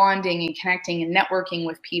activities and bonding and connecting and networking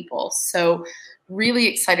with people. So really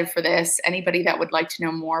excited for this. Anybody that would like to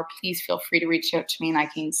know more, please feel free to reach out to me and I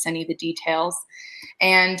can send you the details.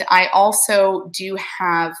 And I also do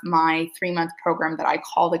have my 3-month program that I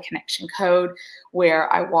call the Connection Code,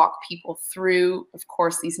 where I walk people through, of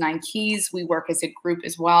course, these 9 keys. We work as a group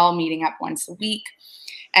as well, meeting up once a week.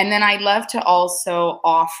 And then I love to also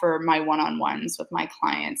offer my one-on-ones with my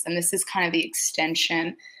clients. And this is kind of the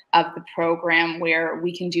extension of the program where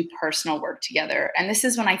we can do personal work together. And this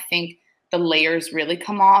is when I think the layers really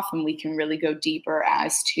come off and we can really go deeper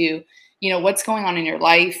as to, what's going on in your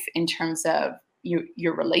life in terms of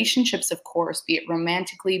your relationships, of course, be it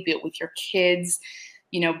romantically, be it with your kids,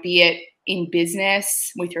 be it in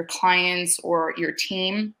business with your clients or your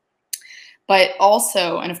team. But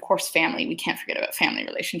also, and of course, family. We can't forget about family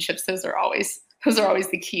relationships. Those are always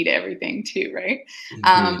the key to everything too, right?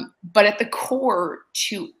 But at the core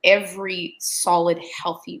to every solid,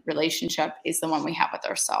 healthy relationship is the one we have with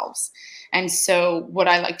ourselves. And so what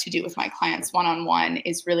I like to do with my clients one-on-one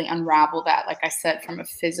is really unravel that, like I said, from a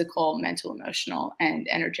physical, mental, emotional, and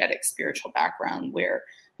energetic, spiritual background, where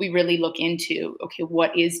we really look into, okay,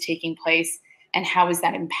 what is taking place and how is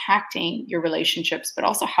that impacting your relationships, but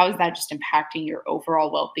also how is that just impacting your overall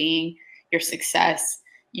well-being, your success,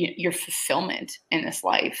 your fulfillment in this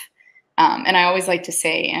life. And I always like to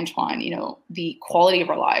say, Antoine, the quality of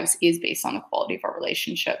our lives is based on the quality of our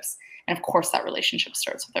relationships. And of course, that relationship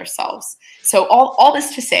starts with ourselves. So all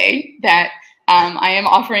this to say that I am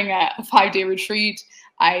offering a 5-day retreat.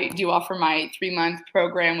 I do offer my 3-month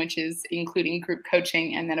program, which is including group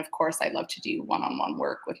coaching. And then, of course, I love to do one-on-one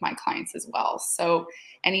work with my clients as well. So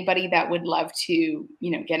anybody that would love to,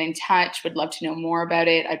 get in touch, would love to know more about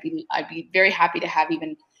it, I'd be very happy to have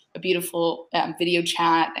even a beautiful video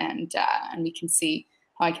chat, and we can see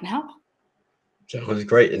how I can help. Sounds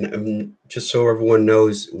great. And just so everyone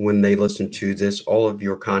knows, when they listen to this, all of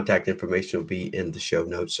your contact information will be in the show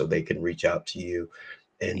notes so they can reach out to you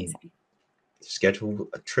and Amazing. Schedule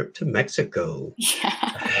a trip to Mexico.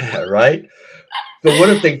 Yeah. Right? But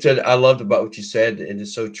one of the things that I loved about what you said, and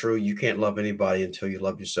it's so true, you can't love anybody until you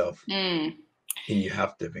love yourself. And you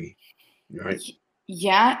have to be, right?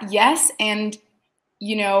 Yeah. Yes. And,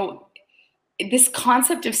 this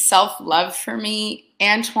concept of self-love for me,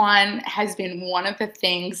 Antoine, has been one of the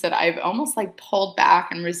things that I've almost like pulled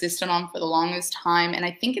back and resisted on for the longest time. And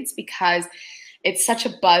I think it's because it's such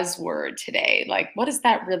a buzzword today. Like, what does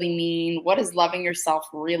that really mean? What does loving yourself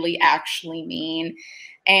really actually mean?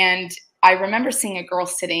 And I remember seeing a girl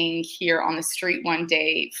sitting here on the street one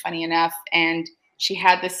day, funny enough, and she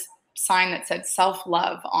had this sign that said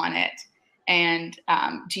self-love on it. And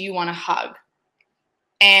do you want a hug?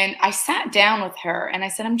 And I sat down with her and I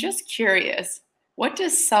said, I'm just curious, what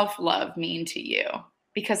does self-love mean to you?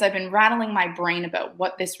 Because I've been rattling my brain about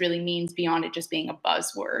what this really means beyond it just being a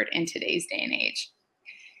buzzword in today's day and age.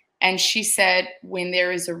 And she said, when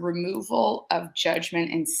there is a removal of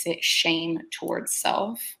judgment and shame towards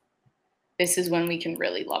self, this is when we can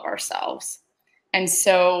really love ourselves. And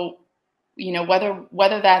so, you know,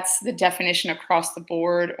 whether that's the definition across the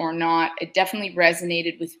board or not, it definitely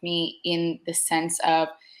resonated with me in the sense of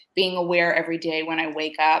being aware every day when I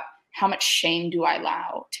wake up, how much shame do I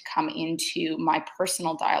allow to come into my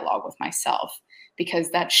personal dialogue with myself?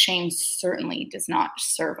 Because that shame certainly does not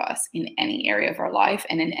serve us in any area of our life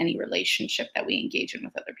and in any relationship that we engage in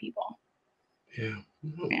with other people. Yeah.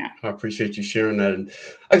 Yeah. I appreciate you sharing that. And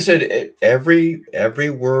like I said, every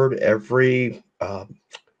word, every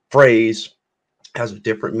phrase has a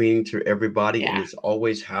different meaning to everybody, and Yeah. it's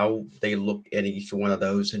always how they look at each one of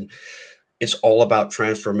those. And it's all about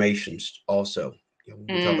transformations also. You know,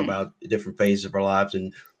 we talk about different phases of our lives,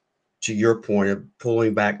 and to your point of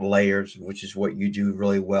pulling back layers, which is what you do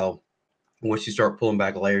really well. Once you start pulling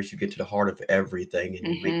back layers, you get to the heart of everything,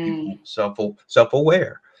 and you make people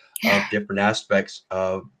self-aware Yeah. of different aspects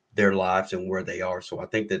of their lives and where they are. So I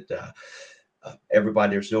think that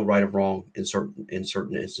everybody, there's no right or wrong in certain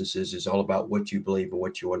instances. It's all about what you believe and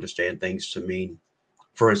what you understand things to mean.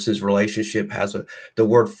 For instance, relationship the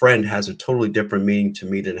word friend has a totally different meaning to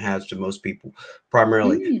me than it has to most people.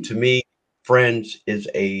 Primarily to me, friends is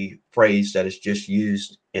a phrase that is just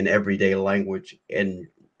used in everyday language, and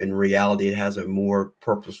in reality, it has a more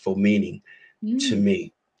purposeful meaning to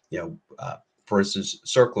me. You know, for instance,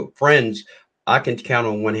 circle of friends, I can count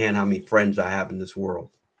on one hand how many friends I have in this world,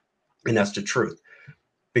 and that's the truth,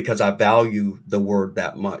 because I value the word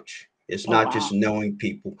that much. It's Oh, not just wow. knowing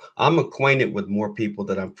people. I'm acquainted with more people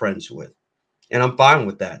that I'm friends with, and I'm fine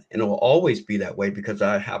with that. And it will always be that way because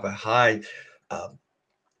I have uh,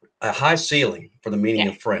 a high ceiling for the meaning Yeah.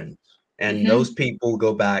 of friends. And those people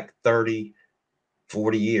go back 30,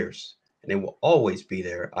 40 years, and they will always be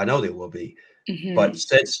there. I know they will be. But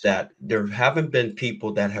since that, there haven't been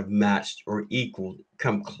people that have matched or equaled,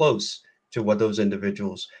 come close to what those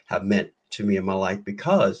individuals have meant to me in my life,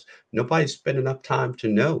 because nobody spent enough time to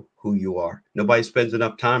know who you are. Nobody spends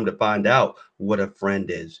enough time to find out what a friend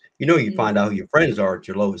is. You know, you find out who your friends are at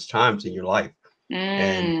your lowest times in your life.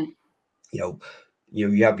 And you know,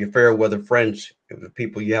 you have your fair weather friends, the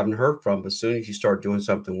people you haven't heard from. But as soon as you start doing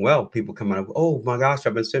something well, people come out, oh my gosh,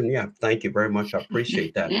 I've been sitting. Yeah, thank you very much. I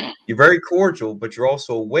appreciate that. You're very cordial, but you're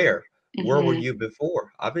also aware. Where were you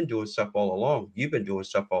before? I've been doing stuff all along. You've been doing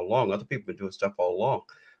stuff all along. Other people have been doing stuff all along.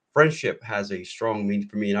 Friendship has a strong meaning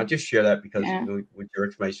for me. And I just share that because Yeah. with your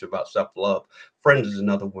information about self-love, friends is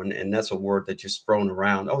another one. And that's a word that's just thrown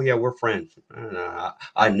around. Oh yeah, we're friends.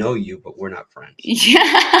 I know you, but we're not friends. Yeah.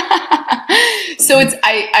 So it's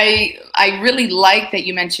I really like that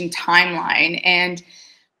you mentioned timeline, and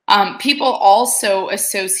people also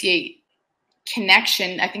associate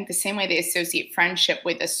connection, I think, the same way they associate friendship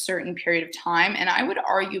with a certain period of time. And I would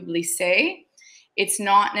arguably say it's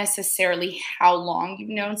not necessarily how long you've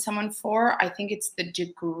known someone for. I think it's the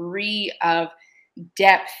degree of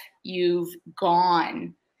depth you've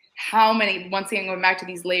gone. How many, once again, going back to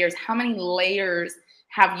these layers, how many layers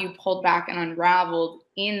have you pulled back and unraveled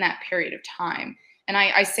in that period of time? And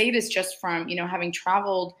I say this just from, you know, having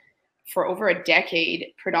traveled for over a decade,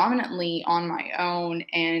 predominantly on my own,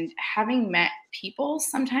 and having met people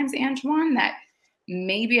sometimes, Antoine, that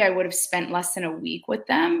maybe I would have spent less than a week with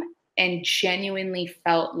them and genuinely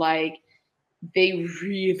felt like they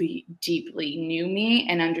really deeply knew me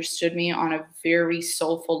and understood me on a very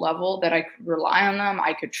soulful level, that I could rely on them,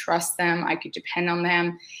 I could trust them, I could depend on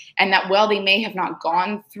them. And that while they may have not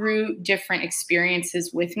gone through different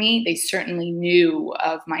experiences with me, they certainly knew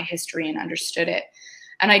of my history and understood it.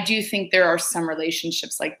 And I do think there are some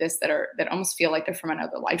relationships like this that almost feel like they're from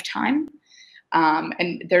another lifetime.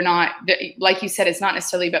 And they're not, like you said, it's not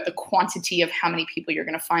necessarily about the quantity of how many people you're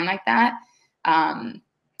going to find like that.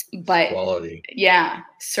 But Quality. yeah,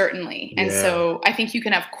 certainly. And Yeah. so I think you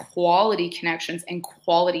can have quality connections and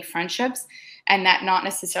quality friendships, and that not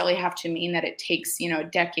necessarily have to mean that it takes, you know, a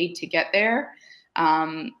decade to get there.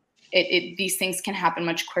 These things can happen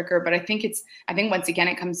much quicker, but I think once again,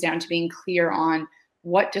 it comes down to being clear on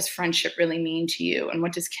what does friendship really mean to you, and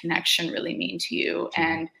what does connection really mean to you,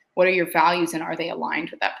 and what are your values, and are they aligned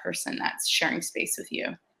with that person that's sharing space with you?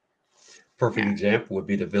 Perfect example would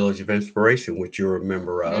be the Village of Inspiration, which you're a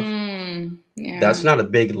member of. Yeah. That's not a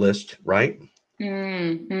big list, right?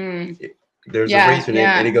 There's a reason,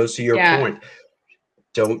 and it goes to your point.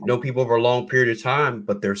 Don't know people over a long period of time,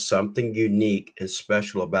 but there's something unique and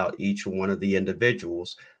special about each one of the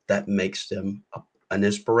individuals that makes them an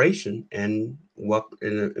inspiration, and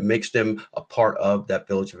it makes them a part of that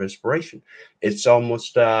Village of Inspiration. It's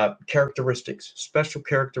almost characteristics, special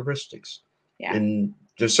characteristics. And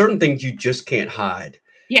there's certain things you just can't hide.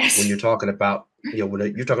 Yes. When you're talking about,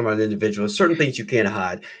 when you're talking about an individual, certain things you can't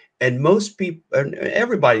hide. And most people, and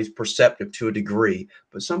everybody's perceptive to a degree,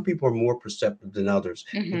 but some people are more perceptive than others.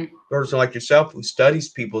 A person like yourself who studies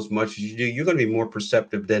people as much as you do, you're going to be more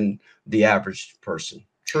perceptive than the average person.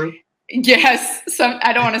 True? Yes.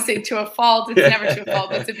 I don't want to say to a fault. It's never to a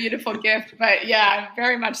fault. It's a beautiful gift. But yeah,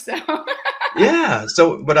 very much so. Yeah.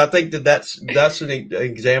 So, but I think that's an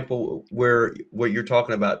example where what you're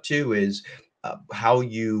talking about too is how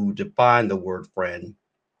you define the word friend,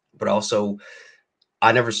 but also,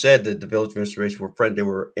 I never said that the Village of Inspiration were friends. They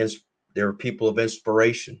were people of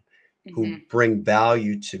inspiration who bring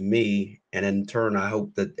value to me. And in turn, I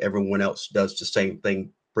hope that everyone else does the same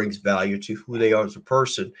thing, brings value to who they are as a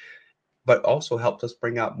person, but also helped us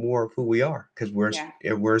bring out more of who we are, because we're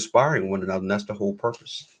inspiring one another. And that's the whole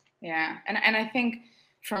purpose. Yeah. And I think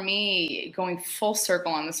for me, going full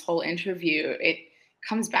circle on this whole interview, it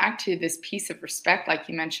comes back to this piece of respect, like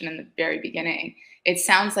you mentioned in the very beginning. It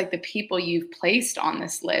sounds like the people you've placed on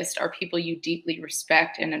this list are people you deeply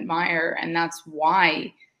respect and admire, and that's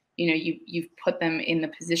why you've put them in the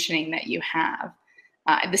positioning that you have.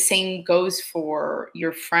 The same goes for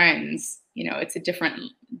your friends. It's a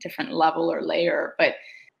different level or layer, but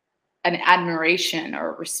an admiration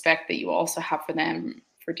or respect that you also have for them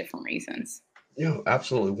for different reasons. Yeah,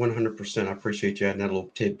 absolutely, 100%. I appreciate you adding that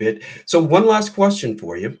little tidbit. So, one last question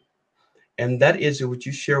for you. And that is, would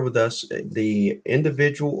you share with us the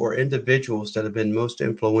individual or individuals that have been most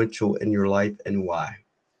influential in your life and why?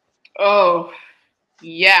 Oh,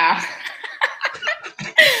 yeah.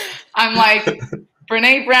 I'm like,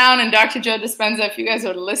 Brene Brown and Dr. Joe Dispenza, if you guys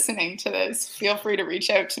are listening to this, feel free to reach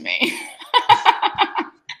out to me.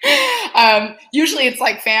 Usually it's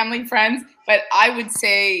like family, friends, but I would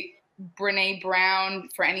say Brene Brown,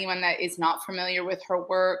 for anyone that is not familiar with her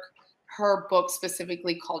work, her book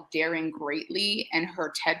specifically called Daring Greatly and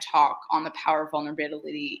her TED Talk on the power of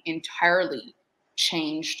vulnerability entirely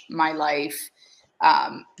changed my life,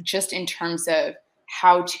 just in terms of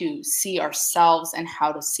how to see ourselves and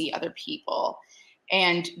how to see other people.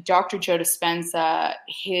 And Dr. Joe Dispenza,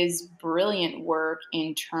 his brilliant work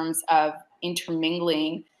in terms of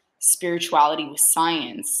intermingling spirituality with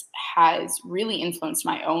science has really influenced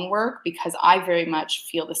my own work, because I very much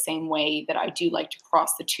feel the same way that I do like to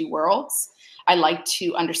cross the two worlds. I like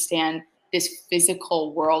to understand this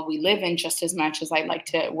physical world we live in just as much as I like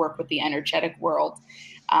to work with the energetic world,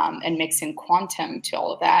 and mix in quantum to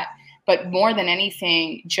all of that. But more than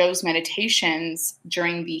anything, Joe's meditations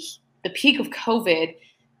during the peak of COVID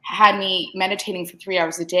had me meditating for 3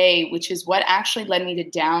 hours a day, which is what actually led me to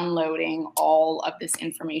downloading all of this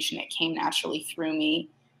information. It came naturally through me.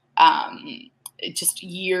 Just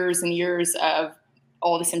years and years of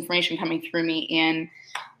all this information coming through me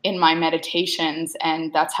in my meditations.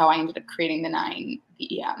 And that's how I ended up creating the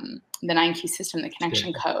 9-key system, the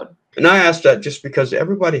connection code. And I asked that just because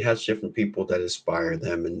everybody has different people that inspire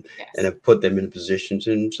them and have put them in positions.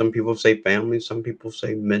 And some people say family, some people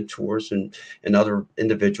say mentors, and other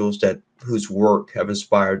individuals whose work have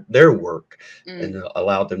inspired their work and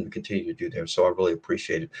allowed them to continue to do theirs. So I really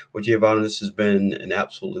appreciate it. Well, Giovanna, this has been an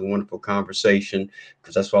absolutely wonderful conversation,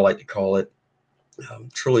 because that's what I like to call it.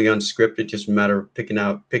 Truly unscripted, just a matter of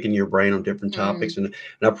picking your brain on different topics. And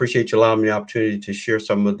I appreciate you allowing me the opportunity to share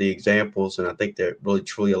some of the examples. And I think that really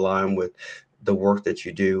truly align with the work that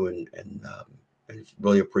you do, and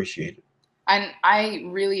really appreciate it. And I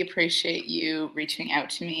really appreciate you reaching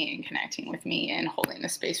out to me and connecting with me and holding the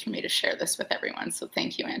space for me to share this with everyone. So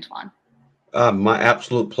thank you, Antoine. My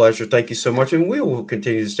absolute pleasure. Thank you so much. And we will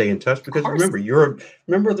continue to stay in touch, because remember, you're a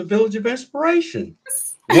member of the Village of Inspiration.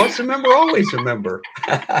 Once a member, always a member.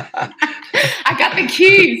 I got the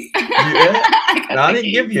keys. I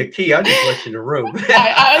didn't give you a key. I just let you in the room.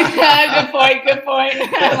 Good point.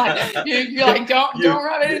 You're like, don't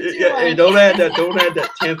rub it in too much. Hey, don't add that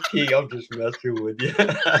 10th key. I'm just messing with you.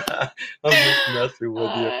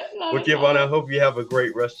 Well, Giovanna, I hope you have a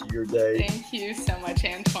great rest of your day. Thank you so much,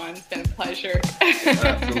 Antoine. It's been a pleasure.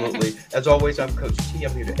 Absolutely. As always, I'm Coach T.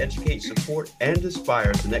 I'm here to educate, support, and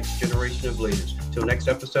inspire the next generation of leaders. Till next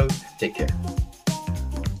episode, take care.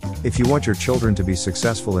 If you want your children to be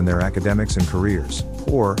successful in their academics and careers,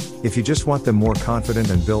 or if you just want them more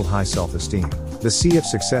confident and build high self-esteem, the CF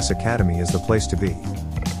Success Academy is the place to be.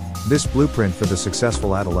 This blueprint for the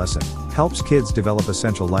successful adolescent helps kids develop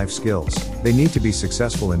essential life skills they need to be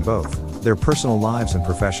successful in both their personal lives and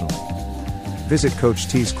professionally. Visit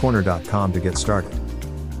CoachTsCorner.com to get started.